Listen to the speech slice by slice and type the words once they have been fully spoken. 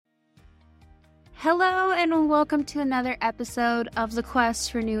Hello and welcome to another episode of The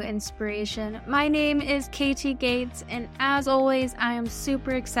Quest for New Inspiration. My name is KT Gates, and as always, I am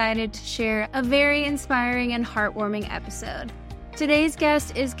super excited to share a very inspiring and heartwarming episode. Today's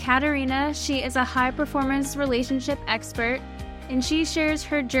guest is Katarina. She is a high-performance relationship expert, and she shares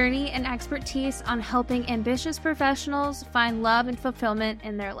her journey and expertise on helping ambitious professionals find love and fulfillment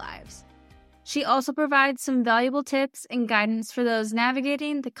in their lives. She also provides some valuable tips and guidance for those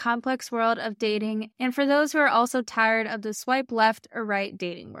navigating the complex world of dating and for those who are also tired of the swipe left or right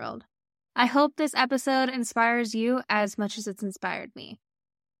dating world. I hope this episode inspires you as much as it's inspired me.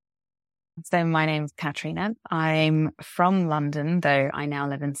 So my name's Katarina. I'm from London, though I now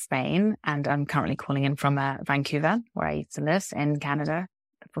live in Spain, and I'm currently calling in from Vancouver, where I used to live in Canada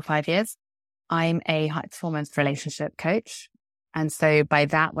for 5 years. I'm a high performance relationship coach. And so by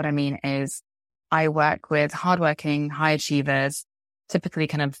that, what I mean is I work with hardworking, high achievers, typically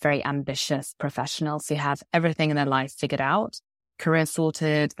kind of very ambitious professionals who have everything in their life figured out, career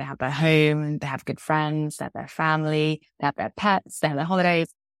sorted, they have their home, they have good friends, they have their family, they have their pets, they have their holidays,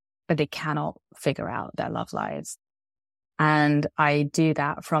 but they cannot figure out their love lives. And I do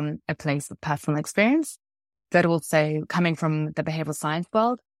that from a place of personal experience, but also coming from the behavioral science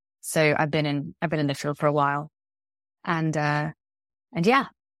world. So I've been in the field for a while. And yeah,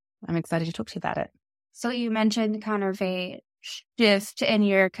 I'm excited to talk to you about it. So you mentioned kind of a shift in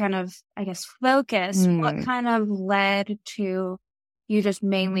your kind of, I guess, focus. What kind of led to you just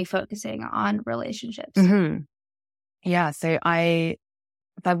mainly focusing on relationships? Yeah, so I've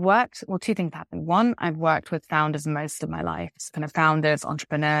worked, well, two things happened. One, I've worked with founders most of my life. So kind of founders,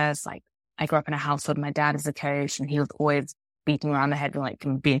 entrepreneurs. Like I grew up in a household, my dad is a coach, and he was always beating me around the head, being like,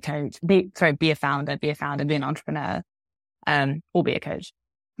 be a coach, be a founder, be an entrepreneur, or be a coach.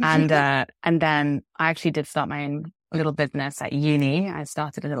 And then I actually did start my own little business at uni. I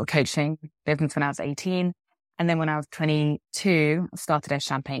started a little coaching business when I was 18. And then when I was 22, I started a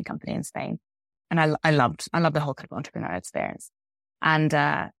champagne company in Spain. And I loved the whole kind of entrepreneurial experience. And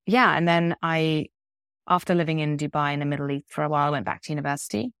and then after living in Dubai in the Middle East for a while, I went back to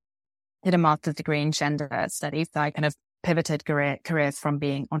university, did a master's degree in gender studies. So I kind of pivoted careers from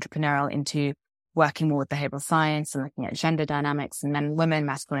being entrepreneurial into working more with behavioral science and looking at gender dynamics and men, women,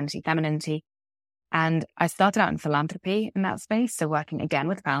 masculinity, femininity. And I started out in philanthropy in that space. So working again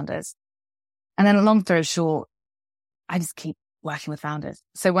with founders. And then long story short, I just keep working with founders.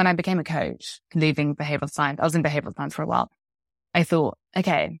 So when I became a coach, leaving behavioral science, I was in behavioral science for a while. I thought,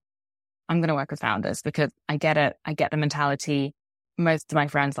 okay, I'm going to work with founders because I get it. I get the mentality. Most of my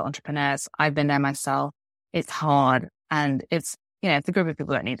friends are entrepreneurs. I've been there myself. It's hard. And it's a group of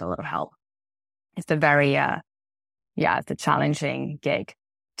people that need a lot of help. It's a very, it's a challenging gig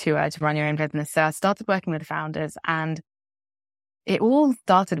to run your own business. So I started working with founders, and it all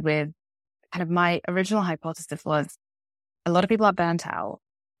started with kind of my original hypothesis was a lot of people are burnt out.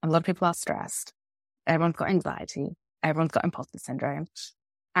 A lot of people are stressed. Everyone's got anxiety. Everyone's got imposter syndrome.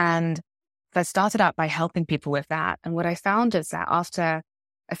 And so I started out by helping people with that. And what I found is that after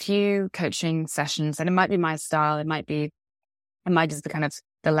a few coaching sessions, and it might be my style, it might just be kind of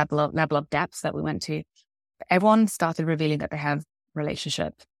the level of depth that we went to, everyone started revealing that they have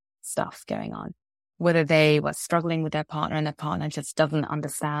relationship stuff going on, whether they were struggling with their partner and their partner just doesn't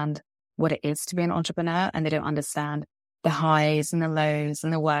understand what it is to be an entrepreneur, and they don't understand the highs and the lows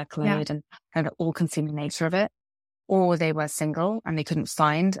and the workload and kind of the all-consuming nature of it, or they were single and they couldn't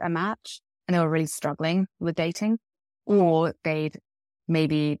find a match and they were really struggling with dating, or they'd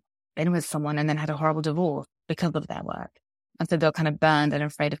maybe been with someone and then had a horrible divorce because of their work. And so they're kind of burned and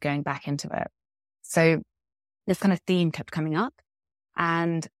afraid of going back into it. So this kind of theme kept coming up.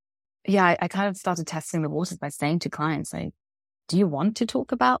 And I kind of started testing the waters by saying to clients, like, do you want to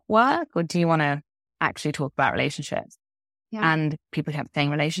talk about work or do you want to actually talk about relationships? Yeah. And people kept saying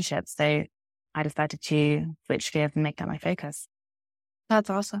relationships. So I decided to switch gears and make that my focus.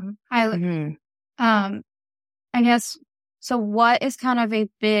 That's awesome. I guess, so what is kind of a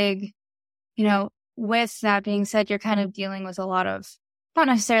big, with that being said, you're kind of dealing with a lot of not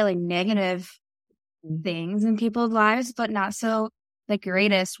necessarily negative things in people's lives, but not so the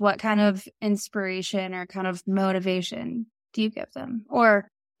greatest. What kind of inspiration or kind of motivation do you give them? Or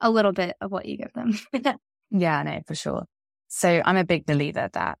a little bit of what you give them? Yeah, no, for sure. So I'm a big believer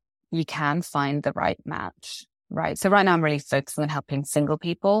that you can find the right match, right? So right now I'm really focused on helping single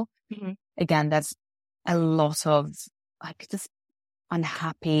people. Mm-hmm. Again, there's a lot of just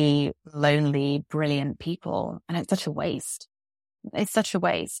unhappy, lonely, brilliant people. And it's such a waste. It's such a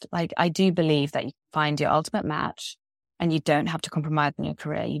waste. Like, I do believe that you can find your ultimate match and you don't have to compromise on your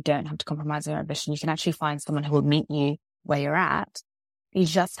career. You don't have to compromise on your ambition. You can actually find someone who will meet you where you're at You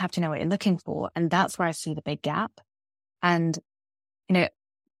just have to know what you're looking for. And that's where I see the big gap. And,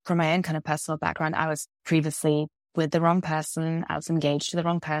 from my own kind of personal background, I was previously with the wrong person. I was engaged to the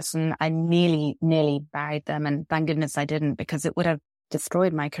wrong person. I nearly married them. And thank goodness I didn't, because it would have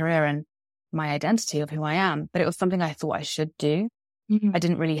destroyed my career and my identity of who I am. But it was something I thought I should do. I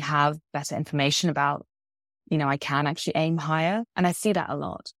didn't really have better information about, I can actually aim higher. And I see that a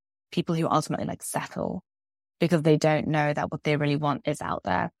lot. People who ultimately settle because they don't know that what they really want is out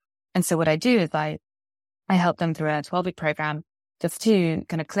there. And so what I do is I help them through a 12-week program just to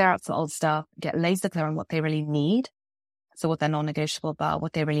kind of clear out some old stuff, get laser clear on what they really need. So what they're non-negotiable about,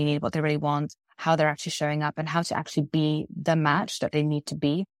 what they really need, what they really want, how they're actually showing up, and how to actually be the match that they need to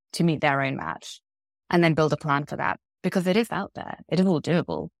be to meet their own match. And then build a plan for that, because it is out there. It is all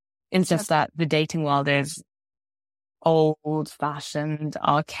doable. It's just that the dating world is old-fashioned,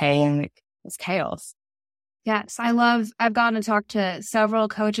 archaic. It's chaos. Yes, I've gotten to talk to several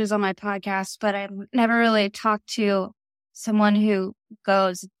coaches on my podcast, but I've never really talked to someone who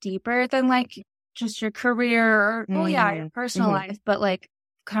goes deeper than just your career or, your personal life, but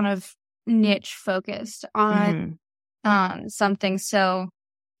kind of niche focused on something. So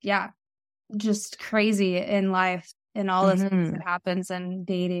just crazy in life and all the things that happens in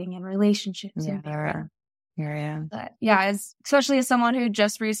dating and relationships. But especially as someone who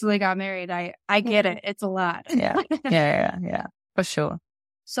just recently got married, I get it. It's a lot. Yeah, for sure.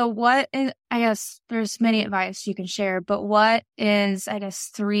 So what is, I guess there's many advice you can share, but what is,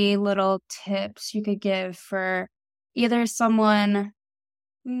 3 little tips you could give for either someone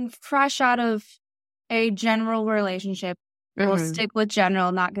fresh out of a general relationship? We'll stick with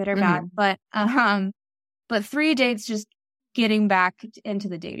general, not good or bad, but 3 dates, just getting back into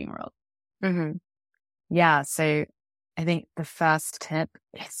the dating world. Yeah. So I think the first tip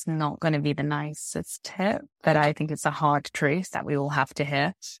is not going to be the nicest tip, but I think it's a hard truth that we all have to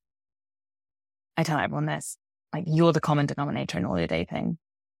hear. I tell everyone this, you're the common denominator in all your dating,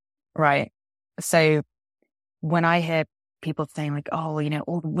 right? So when I hear people saying all the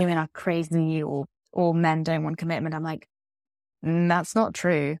women are crazy or all men don't want commitment, I'm like, that's not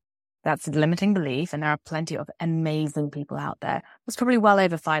true. That's a limiting belief. And there are plenty of amazing people out there. There's probably well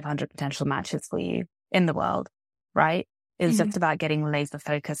over 500 potential matches for you in the world, right? It's just about getting laser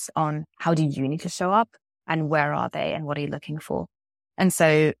focused on how do you need to show up and where are they and what are you looking for? And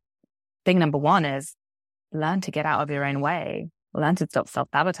so thing number 1 is learn to get out of your own way, learn to stop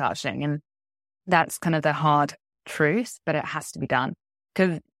self-sabotaging. And that's kind of the hard truth, but it has to be done,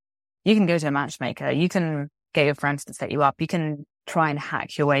 because you can go to a matchmaker, you can get your friends to set you up, you can try and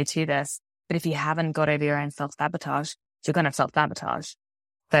hack your way to this. But if you haven't got over your own self-sabotage, you're going to self-sabotage.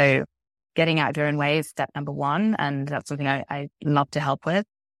 So getting out of your own way is step number 1. And that's something I love to help with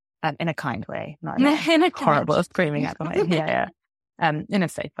in a kind way, not in a horrible screaming at the way. In a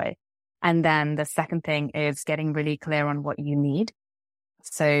safe way. And then the second thing is getting really clear on what you need.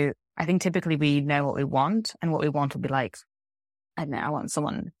 So I think typically we know what we want, and what we want will be I don't know, I want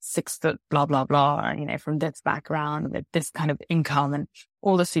someone 6 foot, blah, blah, blah, from this background with this kind of income and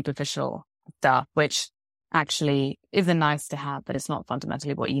all the superficial stuff, which actually is a nice to have, but it's not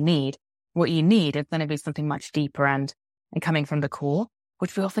fundamentally what you need. What you need is going to be something much deeper and coming from the core,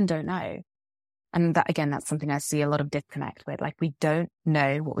 which we often don't know. And that, again, that's something I see a lot of disconnect with. We don't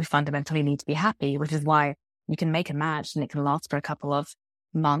know what we fundamentally need to be happy, which is why you can make a match and it can last for a couple of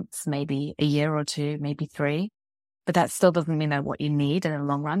months, maybe a year or 2, maybe 3. But that still doesn't mean that what you need in the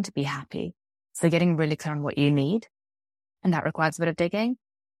long run to be happy. So getting really clear on what you need, and that requires a bit of digging.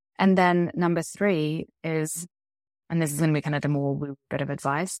 And then number 3 is, and this is going to be kind of the more bit of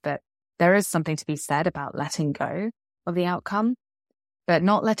advice, but there is something to be said about letting go of the outcome, but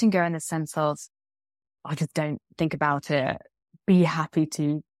not letting go in the sense of, I just don't think about it, be happy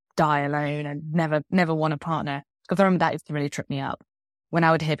to die alone and never want a partner. Because I remember that used to really trip me up. When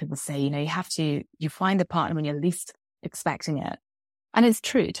I would hear people say, you find a partner when you're least expecting it. And it's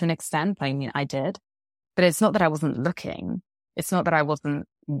true to an extent. I did, but it's not that I wasn't looking. It's not that I wasn't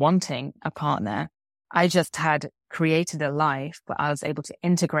wanting a partner. I just had created a life where I was able to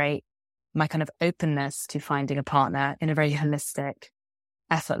integrate my kind of openness to finding a partner in a very holistic,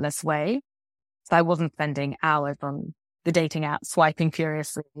 effortless way. So I wasn't spending hours on the dating app, swiping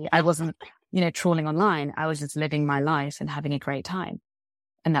furiously. I wasn't, trawling online. I was just living my life and having a great time.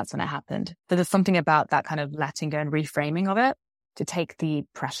 And that's when it happened. So there's something about that kind of letting go and reframing of it to take the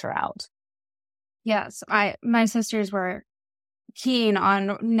pressure out. Yes. My sisters were keen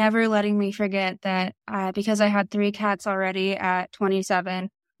on never letting me forget that because I had 3 cats already at 27,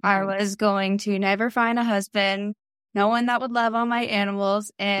 I was going to never find a husband, no one that would love all my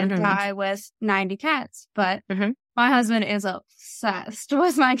animals and die with 90 cats. But my husband is obsessed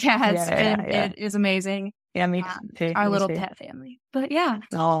with my cats, and it is amazing. Yeah, me too. Our little pet family. But yeah.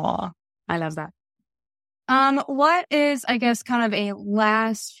 Oh, I love that. What is, I guess, kind of a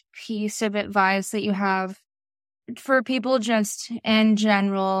last piece of advice that you have for people just in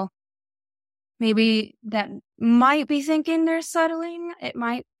general, maybe that might be thinking they're settling? It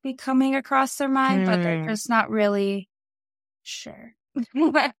might be coming across their mind, but they're just not really sure.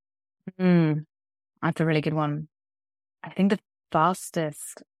 That's a really good one. I think the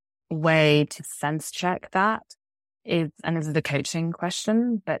fastest way to sense check that is, and this is the coaching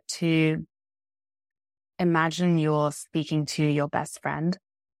question, but to imagine you're speaking to your best friend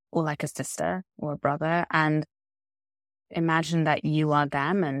or like a sister or a brother, and imagine that you are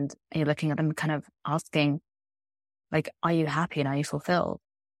them and you're looking at them kind of asking, like, are you happy and are you fulfilled?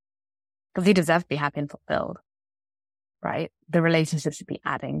 Because you deserve to be happy and fulfilled, right? The relationship should be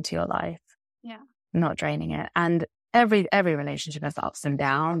adding to your life, not draining it. And every relationship has ups and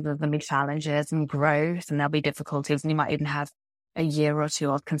downs. There's going to be challenges and growth, and there'll be difficulties, and you might even have a year or two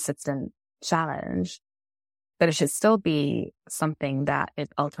of consistent challenge. But it should still be something that is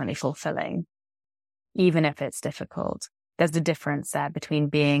ultimately fulfilling, even if it's difficult. There's a difference there between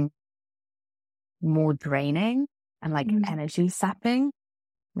being more draining and like energy sapping,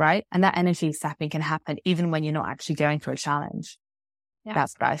 right? And that energy sapping can happen even when you're not actually going through a challenge. Yeah.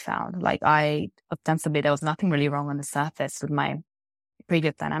 That's what I found. Like ostensibly, there was nothing really wrong on the surface with my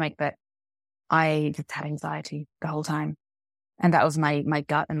previous dynamic, but I just had anxiety the whole time. And that was my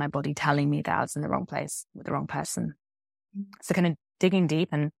gut and my body telling me that I was in the wrong place with the wrong person. So kind of digging deep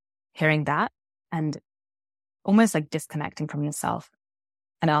and hearing that and almost like disconnecting from yourself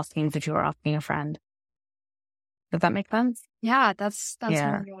and asking if you were asking a friend. Does that make sense? Yeah, that's really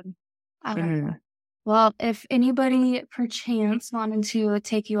good. I like that. Well, if anybody perchance wanted to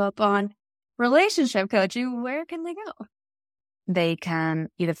take you up on relationship coaching, where can they go? They can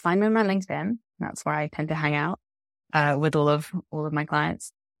either find me on my LinkedIn. That's where I tend to hang out with all of my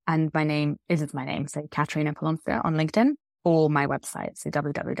clients. And my name is my name, so Katarina Polonska on LinkedIn, or my website, so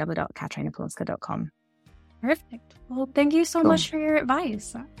www.katarinapolonska.com. Perfect. Well, thank you so much for your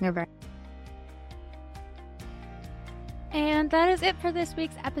advice. You're very. And that is it for this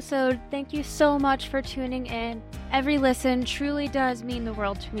week's episode. Thank you so much for tuning in. Every listen truly does mean the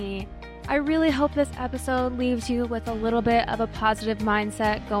world to me. I really hope this episode leaves you with a little bit of a positive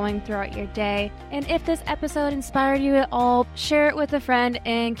mindset going throughout your day. And if this episode inspired you at all, share it with a friend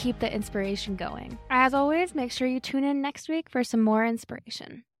and keep the inspiration going. As always, make sure you tune in next week for some more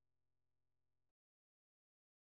inspiration.